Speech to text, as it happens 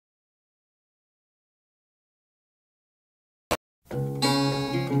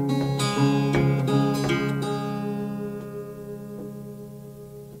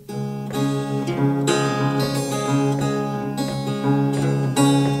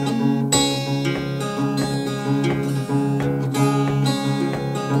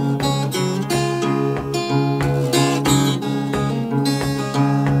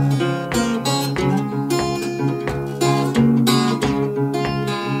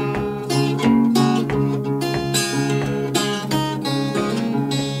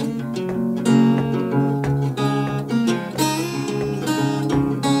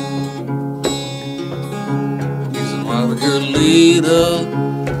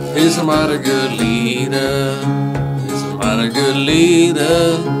He's a mighty good leader. He's a mighty good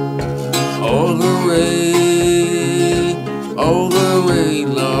leader. All the way,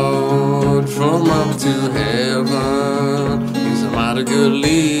 Lord, from up to heaven. He's a mighty good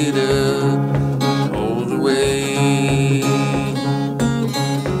leader. All the way.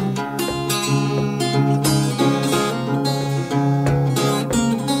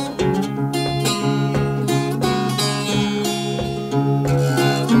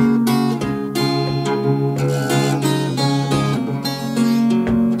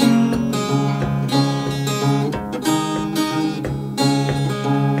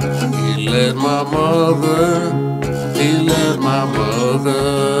 My mother, he led my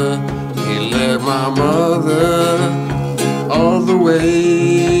mother, he led my mother all the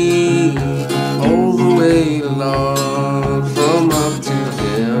way, Lord, from up to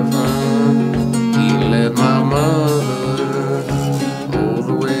heaven. He led my mother all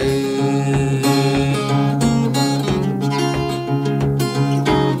the way.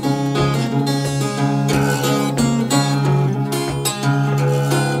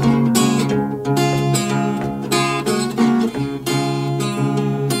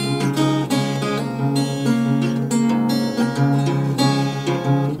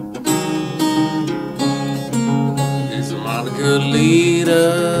 He's a mighty good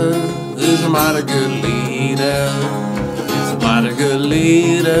leader. He's a mighty good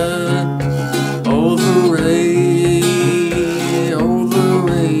leader. All the way,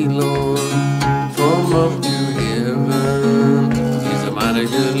 Lord, from up to heaven. He's a mighty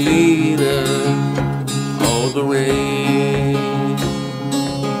good leader. All the way.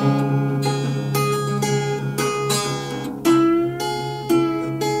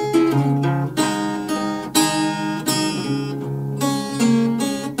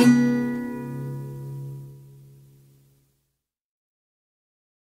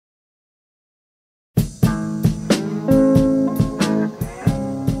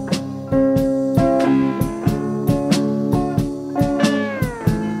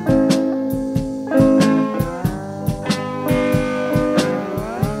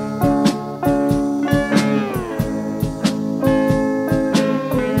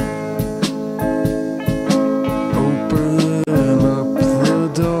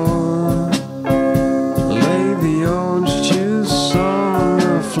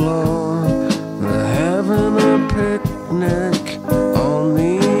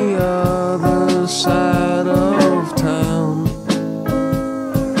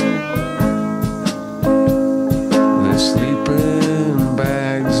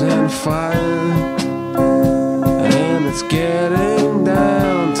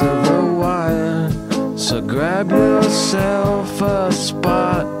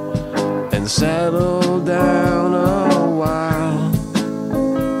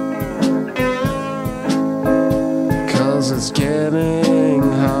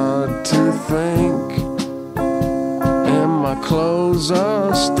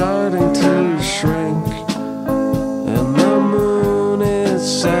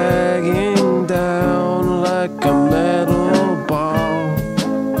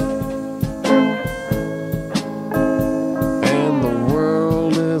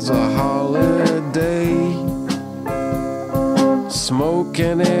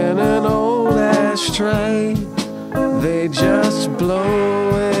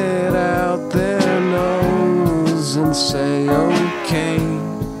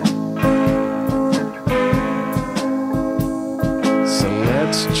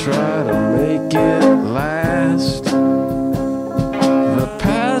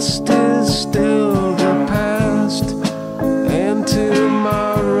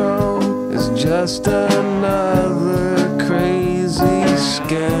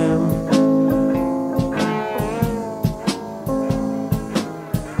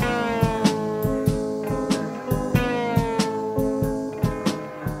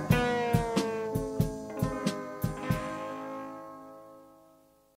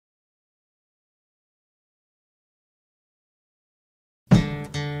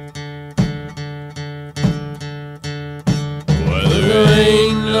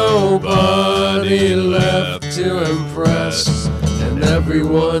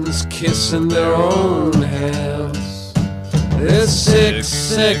 Everyone's kissing their own hands. There's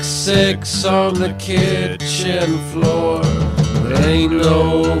 666 on the kitchen floor. There ain't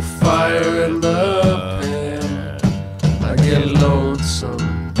no fire in the pan. I get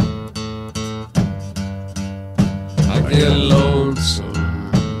lonesome. I get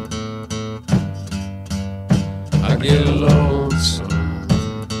lonesome. I get lonesome.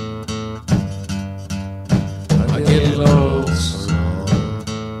 I get lonesome.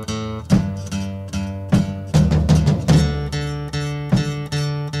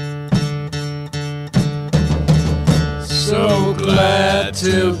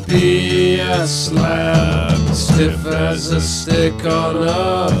 to be a slab, stiff as a stick on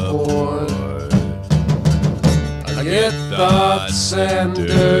a board. I get thoughts and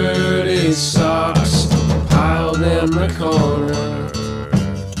dirty socks piled in the corner.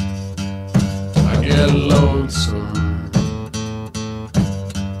 I get lonesome.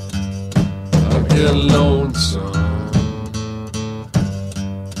 I get lonesome.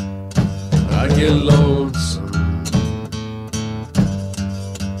 I get lonesome.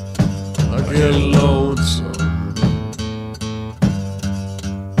 I get lonesome.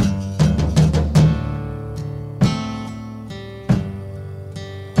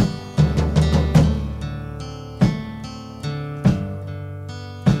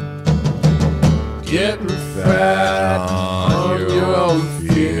 Getting fat on your own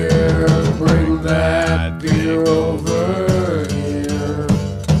fear. Bring that beer over here.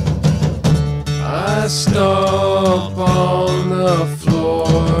 I stomp on the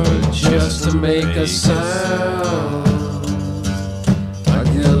floor just to make a sound. I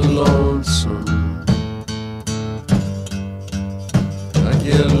get lonesome. I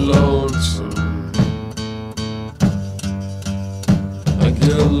get lonesome. I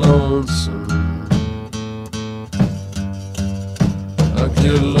get lonesome. I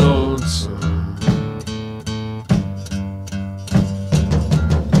get lonesome.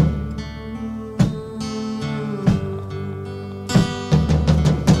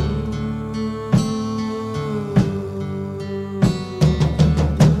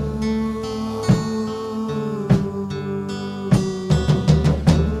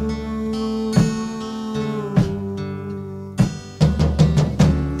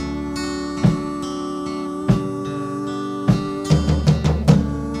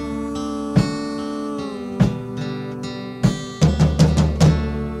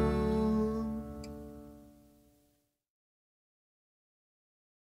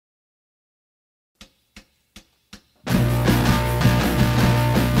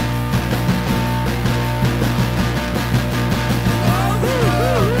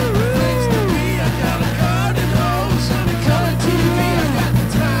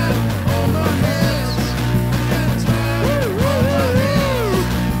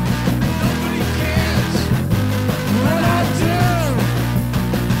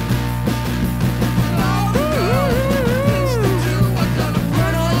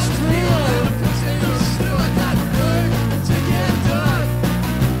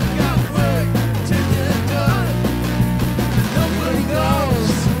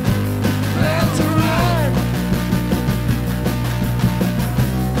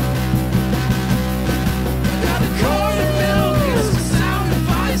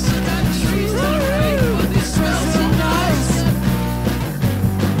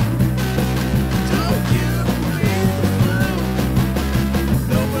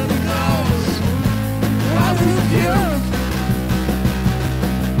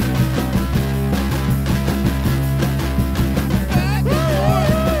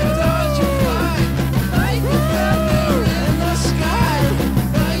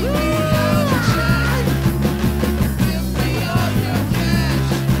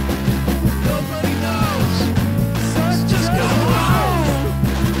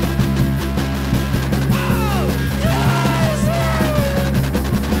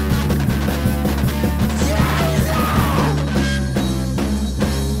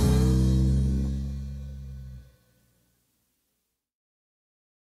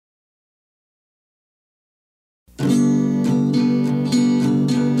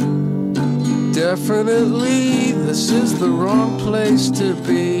 Definitely, this is the wrong place to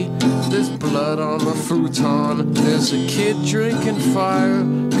be. There's blood on the futon. There's a kid drinking fire,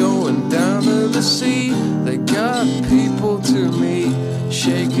 going down to the sea. They got people to meet,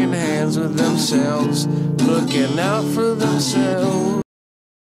 shaking hands with themselves, looking out for themselves.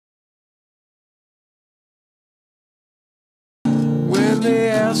 When they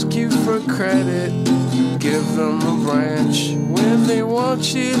ask you for credit, give them a branch. When they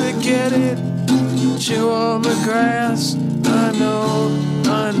want you to get it, chew on the grass. I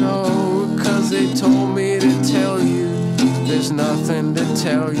know, 'cause they told me to tell you. There's nothing to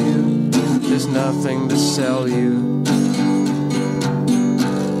tell you, there's nothing to sell you.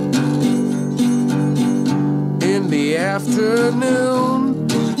 In the afternoon,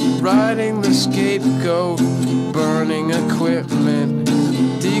 riding the scapegoat, burning equipment,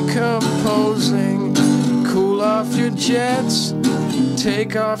 decomposing. Cool off your jets,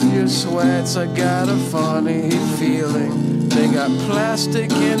 take off your sweats. I got a funny feeling they got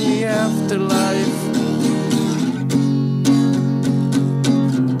plastic in the afterlife.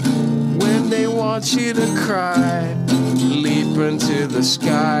 When they want you to cry, leap into the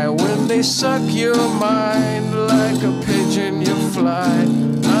sky. When they suck your mind like a pigeon you fly.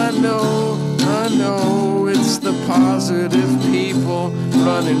 I know it's the positive people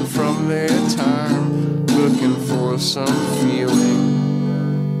running from their time, looking for some feeling.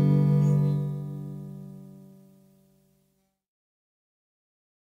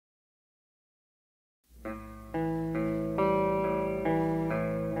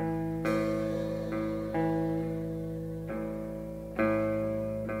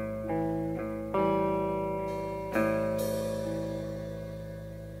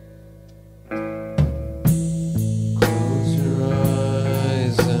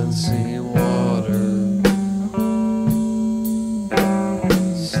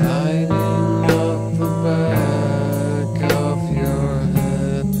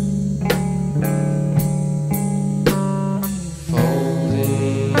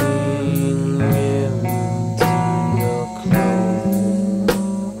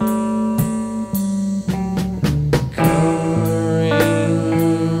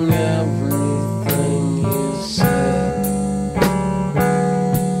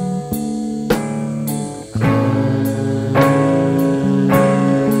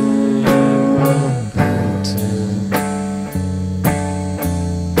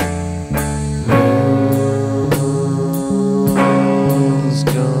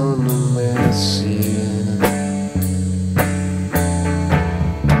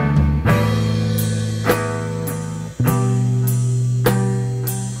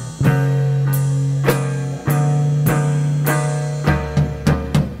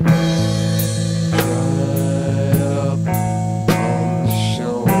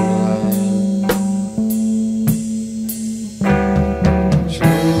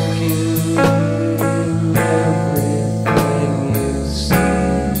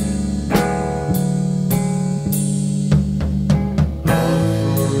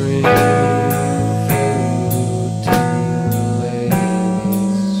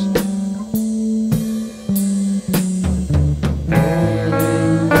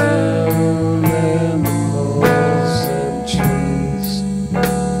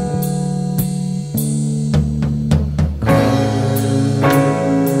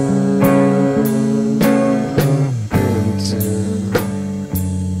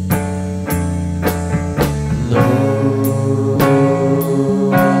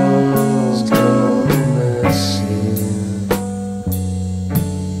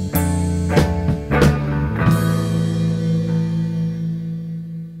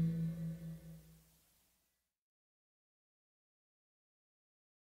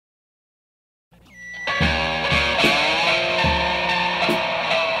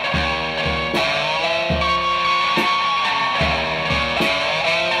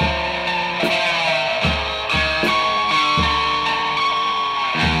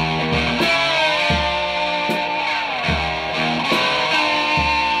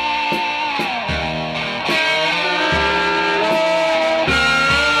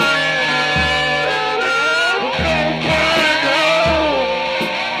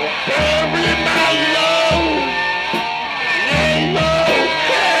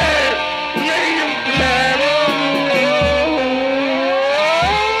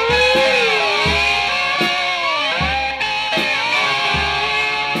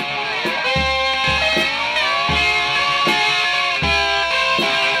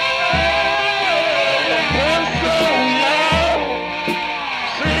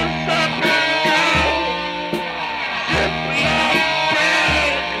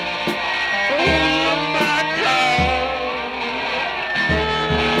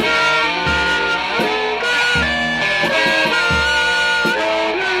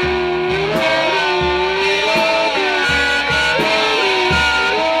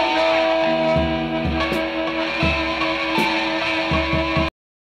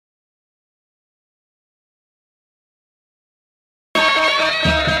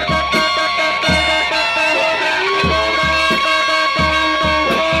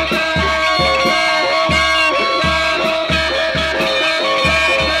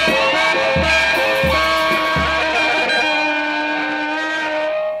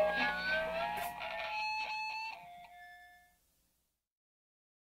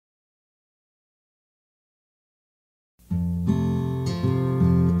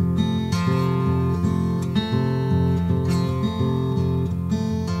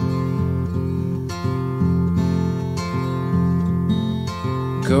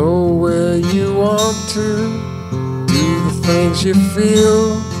 Go where you want to, do the things you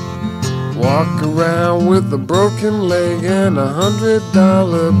feel. Walk around with a broken leg and $100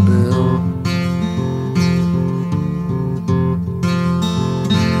 bill.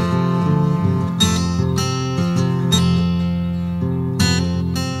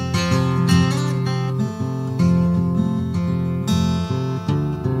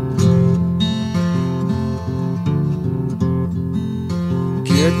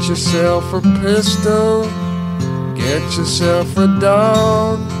 yourself a pistol, get yourself a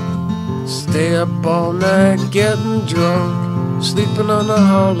dog. Stay up all night getting drunk, sleeping on a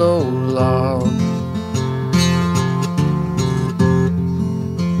hollow log.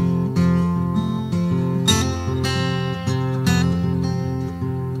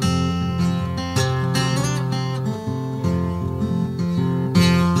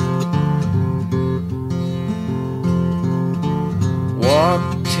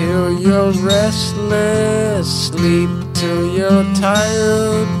 Walk till you're restless, sleep till you're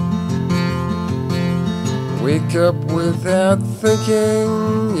tired. Wake up without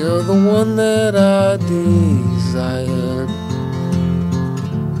thinking, you're the one that I desired.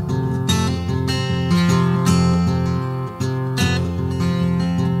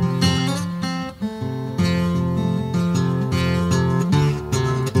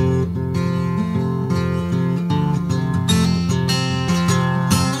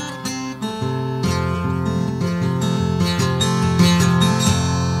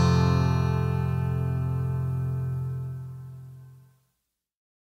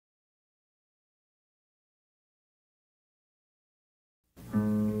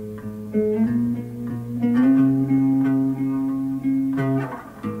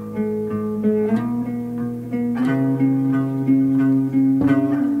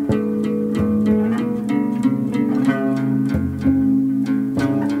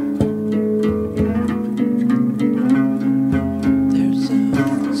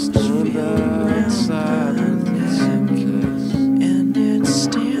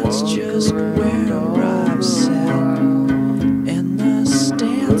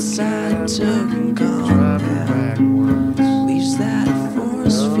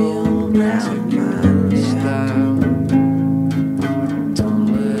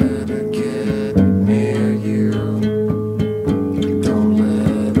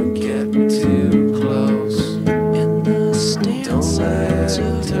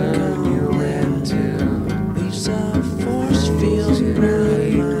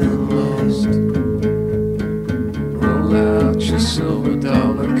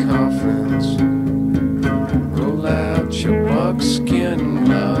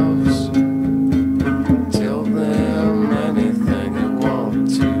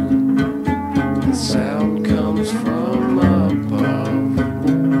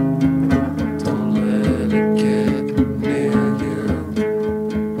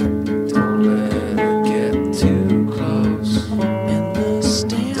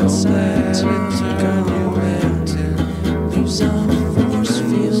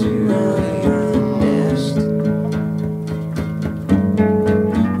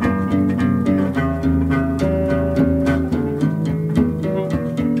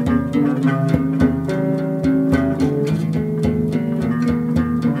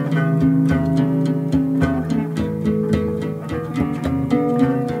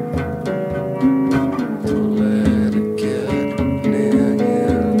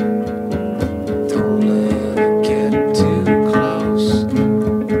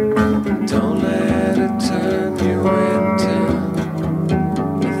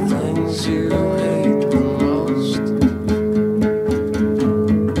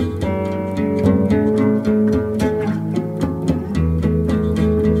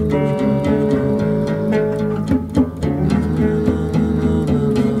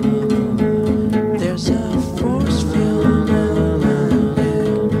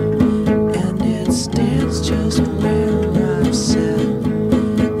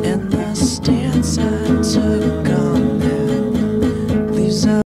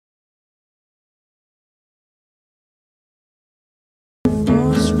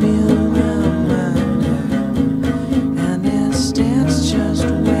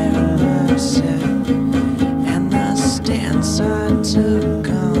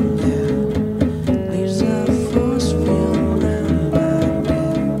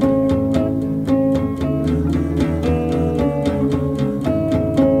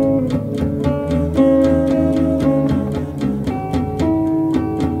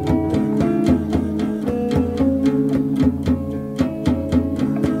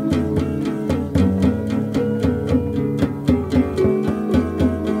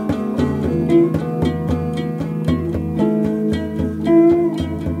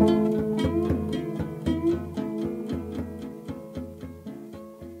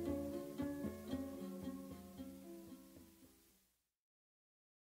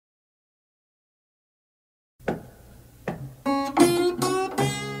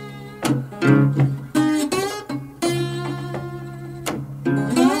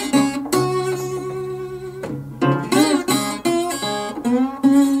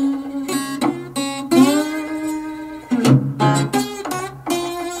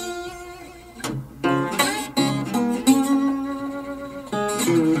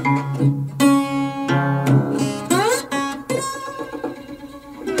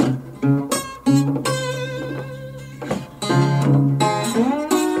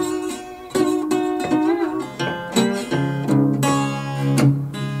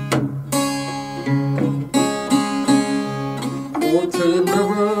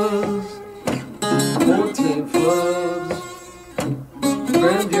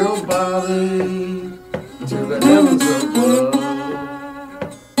 your body to the heavens above.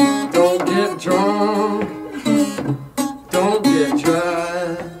 Don't get drunk, don't get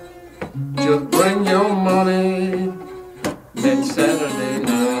dry. Just bring your money next Saturday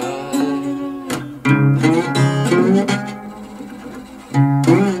night.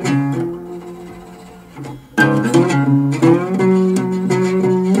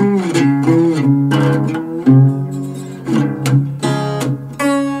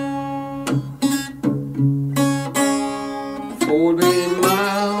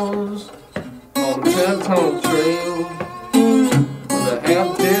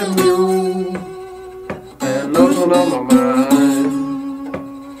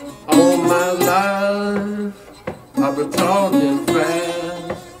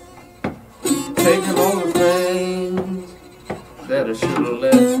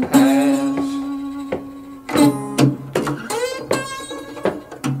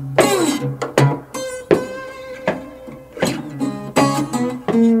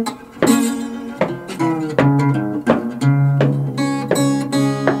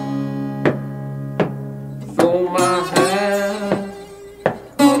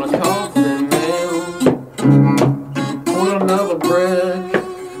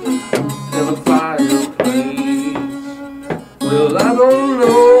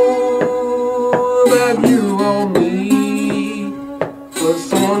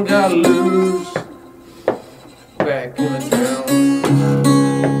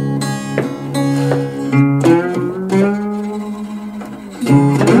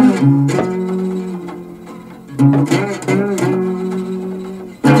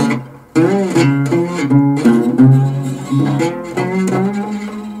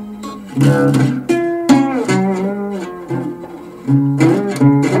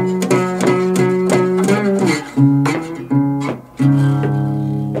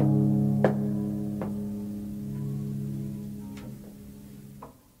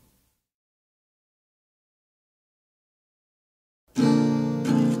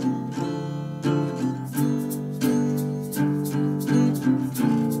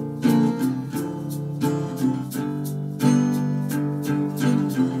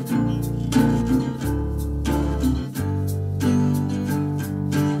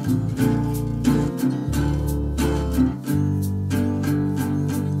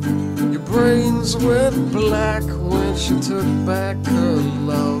 Went black when she took back her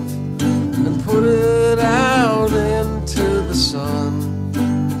love and put it out into the sun.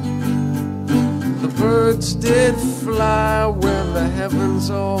 The birds did fly when the heavens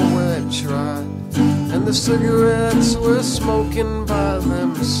all went dry, and the cigarettes were smoking by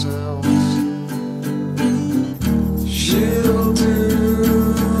themselves. She'll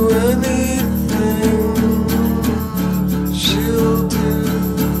do anything, she'll do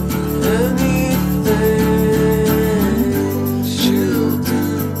anything. She'll do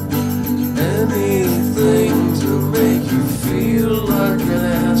anything to make you feel like an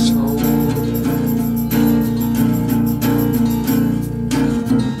asshole.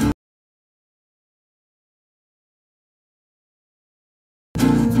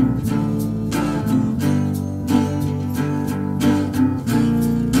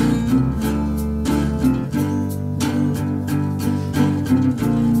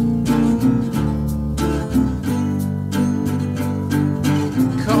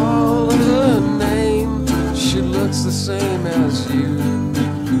 Same as you.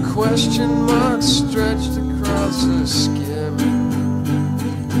 Question marks stretched across her skin.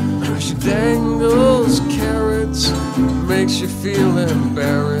 She dangles carrots, makes you feel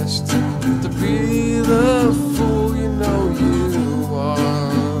embarrassed to be the fool you know you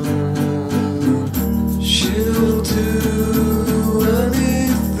are. She'll do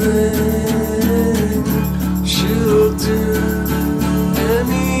anything, she'll do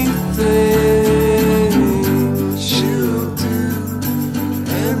anything.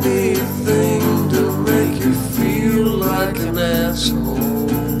 Anything to make you feel like an asshole.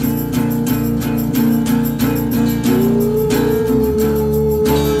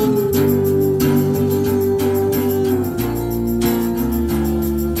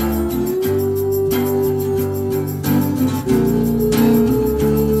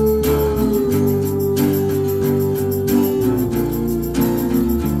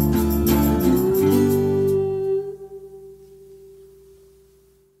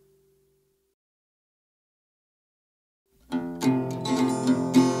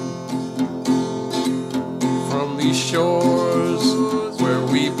 Shores where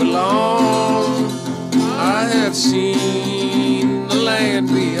we belong, I have seen the land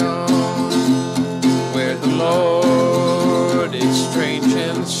beyond, where the Lord is strange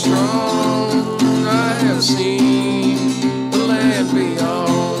and and strong. I have seen the land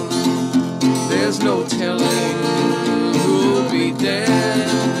beyond. There's no telling who'll be dead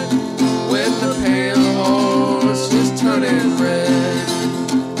when the pale horse is turning red,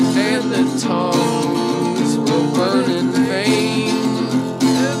 and the tongues will burn in vain,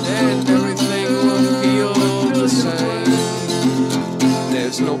 and everything will feel the same.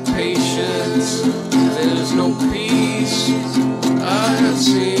 There's no patience, there's no peace. I have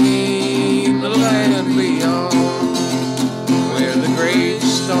seen the land beyond, where the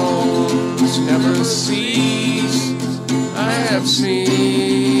gravestones never cease. I have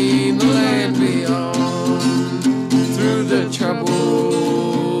seen the land beyond, through the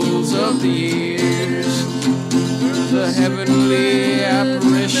troubles of the years. The heavenly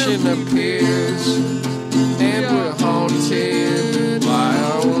apparition appears, and we're haunted by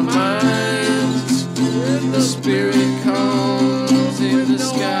our own minds. The spirit comes in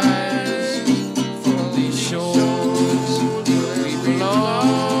disguise from these shores where we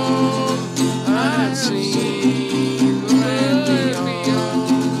belong. I've seen the land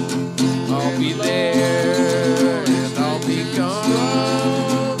beyond. I'll be there and I'll be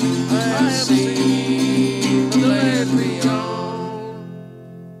gone. I've seen the land beyond.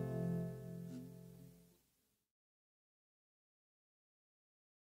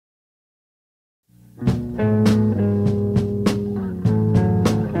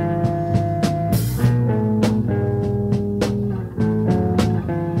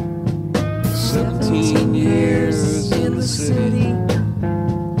 17 years in the city,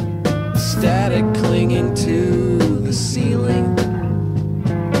 static clinging to the ceiling.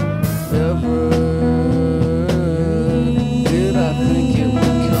 Never did I think it would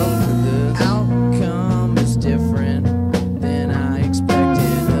come to this. Outcome is different than I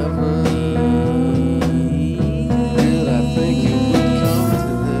expected. Never did I think it would come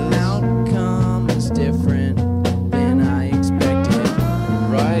to this. Outcome is different than I expected.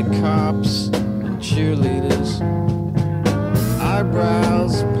 Riot cops and cheerleaders,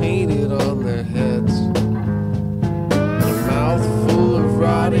 eyebrows painted on their heads, a mouth full of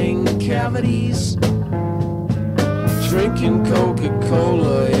rotting cavities, drinking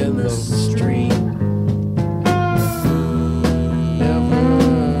Coca-Cola in the street. Never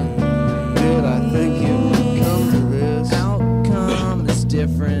did I think it would come to this. Outcome is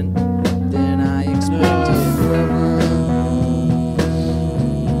different than I expected. Never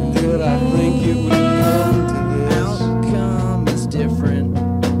did I think it would come to this. Outcome is different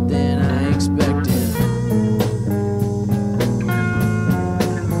than I expected.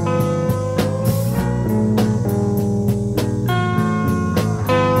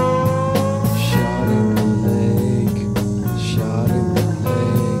 Shot in the leg, shot in the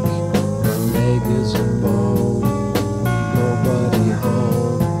leg. My leg is a bone, nobody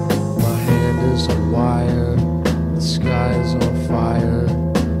home. My hand is a wire, the sky is on fire.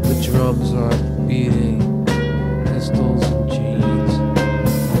 The drums are beating, pistols and jeans.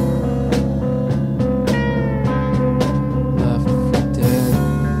 Left for dead.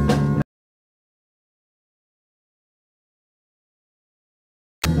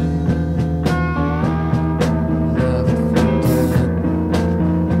 Left for dead.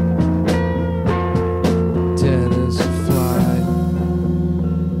 Dead as a fly.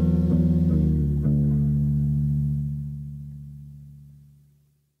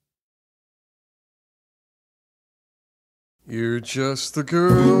 You're just the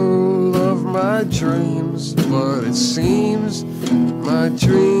girl of my dreams, but it seems my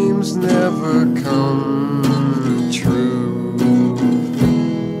dreams never come true.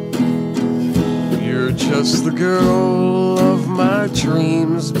 You're just the girl of my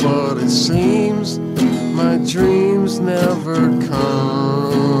dreams, but it seems my dreams never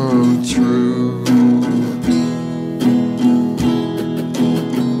come true.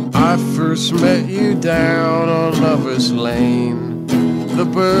 I first met you down on Lover's Lane. The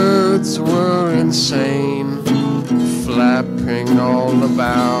birds were insane, flapping all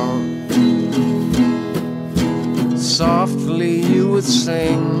about. Softly you would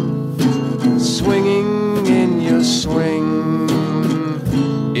sing, swinging in your swing.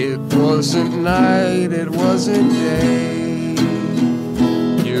 It wasn't night, it wasn't day.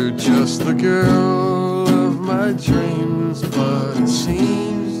 You're just the girl of my dreams, but it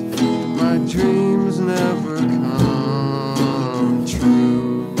seems my dreams never come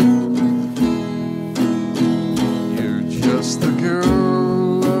true. You're just the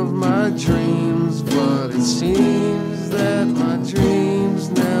girl of my dreams, but it seems that my dreams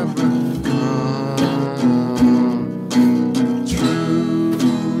never come true.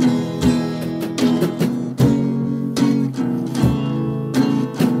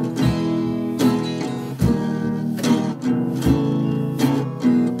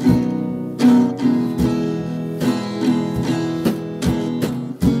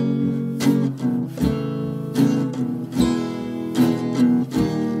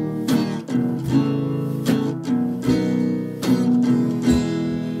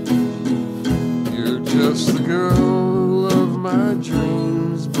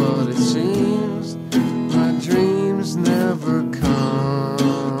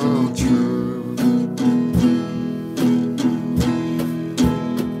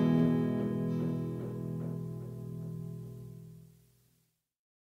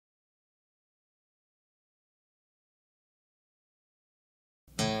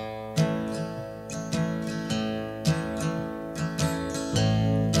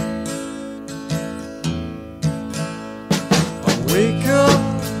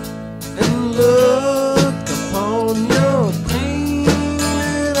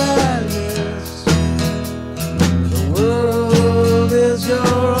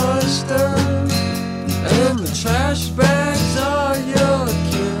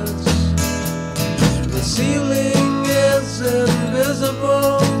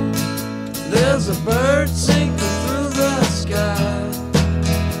 There's a bird sinking through the sky,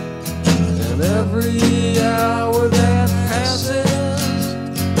 and every hour that passes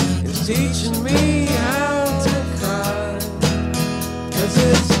is teaching me how to cry. 'Cause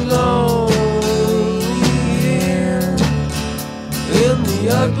it's lonely here in the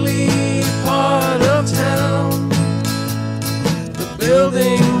ugly part of town. The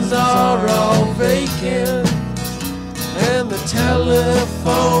buildings are all vacant and the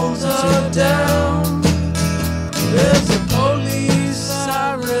telephones are down. There's a police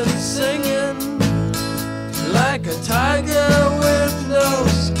siren singing like a tiger with no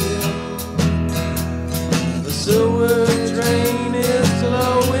skin. The sewer drain is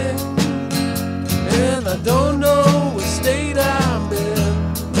flowing and I don't know what state I'm in.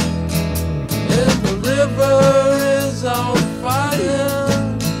 And the river is on fire.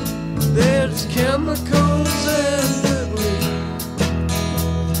 There's chemicals in debris,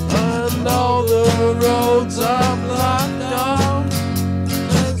 and all the roads are blocked off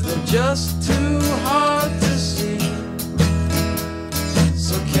 'cause they're just too hard to see.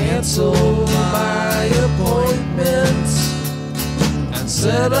 So cancel my appointments and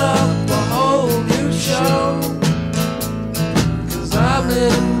set up a whole new show. 'Cause I'm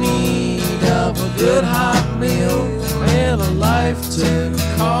in need of a good hot meal and a life to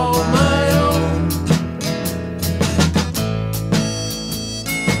call my own.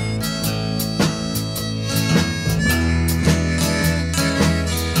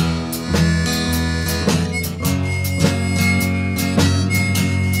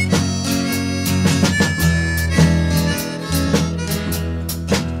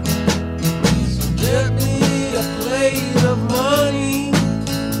 So get me a plate of money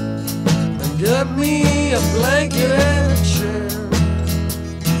and get me a blanket and a chair.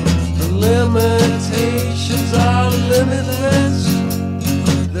 The limitations are limitless.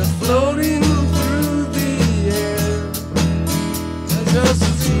 They're floating through the air. Because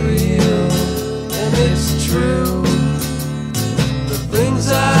it's real and it's true. The things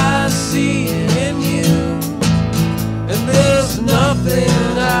I see in you. And there's nothing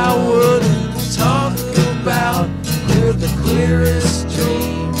I wouldn't talk about. You're the clearest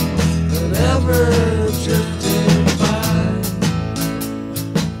dream that ever drifted by.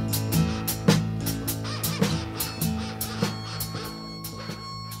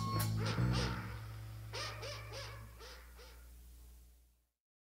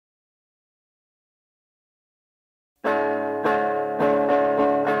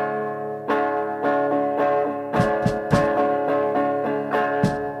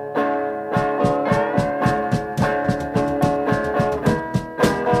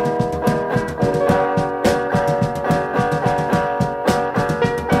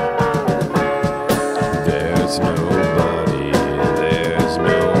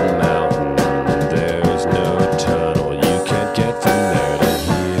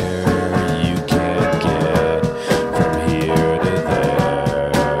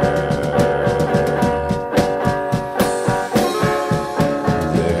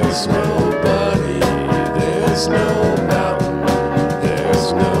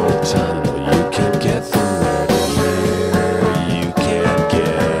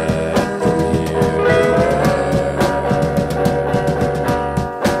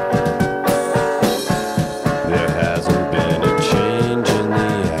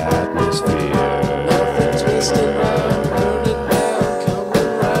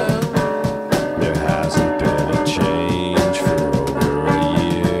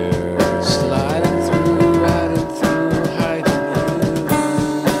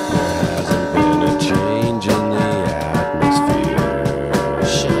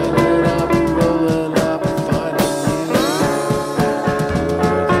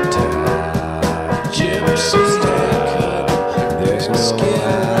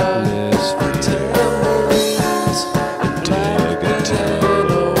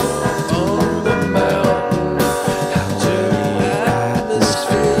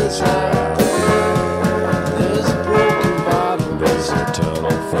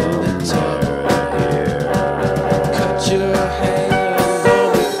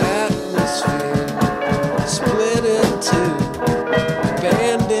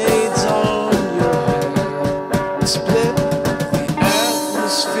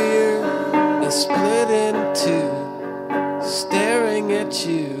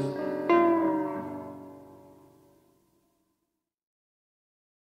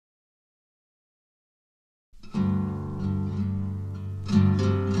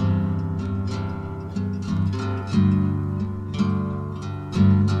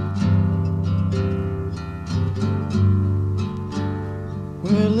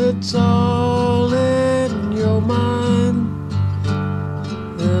 Well, it's all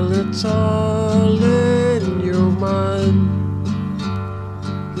it's all in your mind.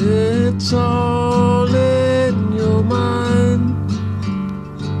 It's all in your mind.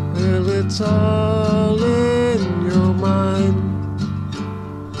 Well, it's all in your mind.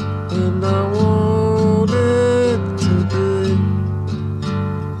 And I want it to be.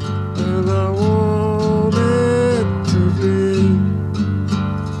 And I want it to be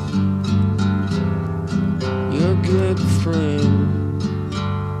your good friend.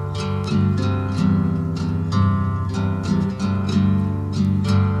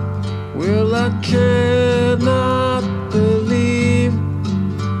 Well, I cannot believe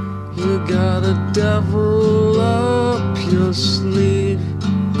you got a devil up your sleeve,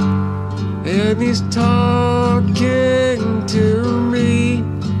 and he's talking to me,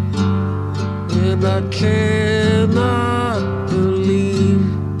 and I cannot believe,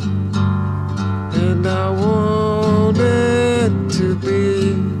 and I want it to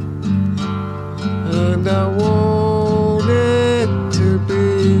be, and I want it to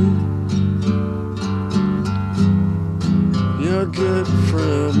be your good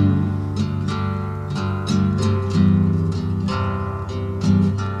friend.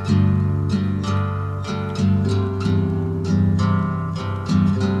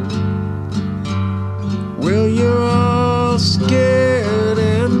 Well, you're all scared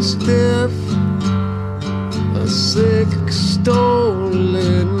and stiff, a sick,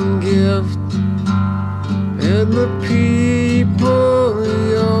 stolen gift, and the people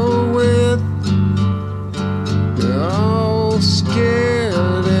you're with, they're all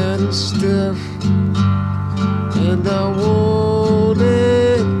scared and stiff, and I want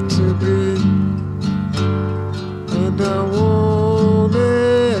it to be, and I want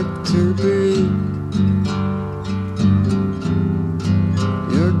it to be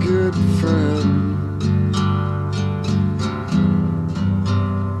your good friend.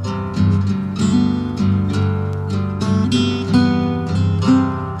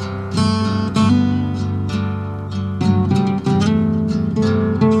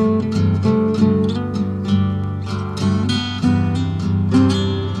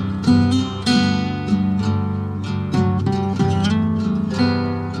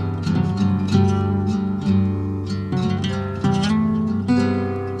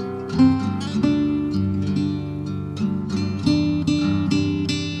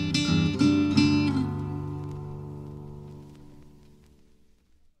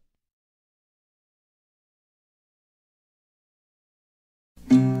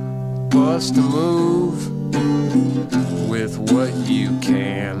 Bust a move with what you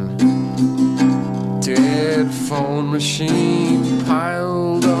can. Dead phone machine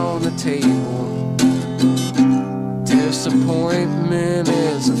piled on the table. Disappointment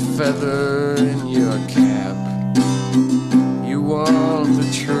is a feather in your cap. You want the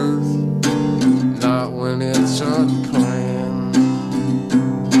truth, not when it's unplanned.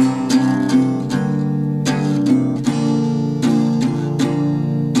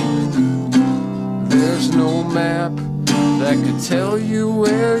 No map that could tell you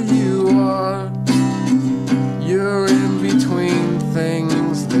where you are. You're in between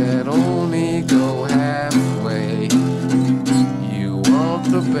things that only go halfway. You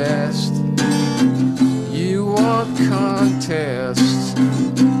want the best,